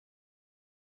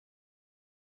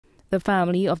The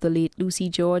family of the late Lucy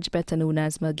George, better known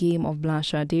as Magame of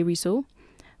Blanchard Deriso,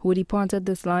 who departed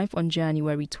this life on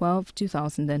January 12,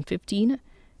 2015,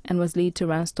 and was laid to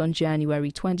rest on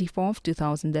January 24,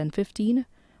 2015,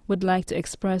 would like to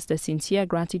express their sincere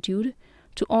gratitude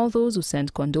to all those who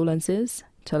sent condolences,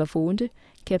 telephoned,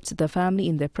 kept the family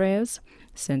in their prayers,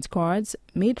 sent cards,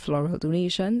 made floral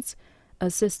donations,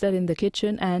 assisted in the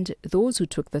kitchen, and those who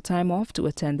took the time off to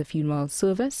attend the funeral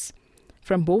service,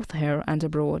 from both here and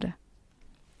abroad,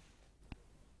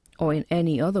 or in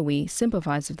any other way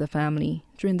sympathize with the family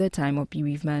during their time of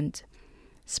bereavement.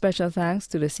 Special thanks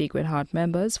to the Sacred Heart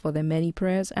members for their many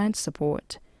prayers and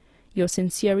support. Your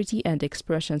sincerity and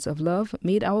expressions of love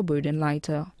made our burden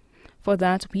lighter. For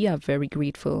that we are very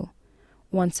grateful.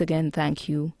 Once again, thank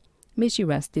you. May she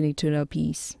rest in eternal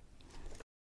peace.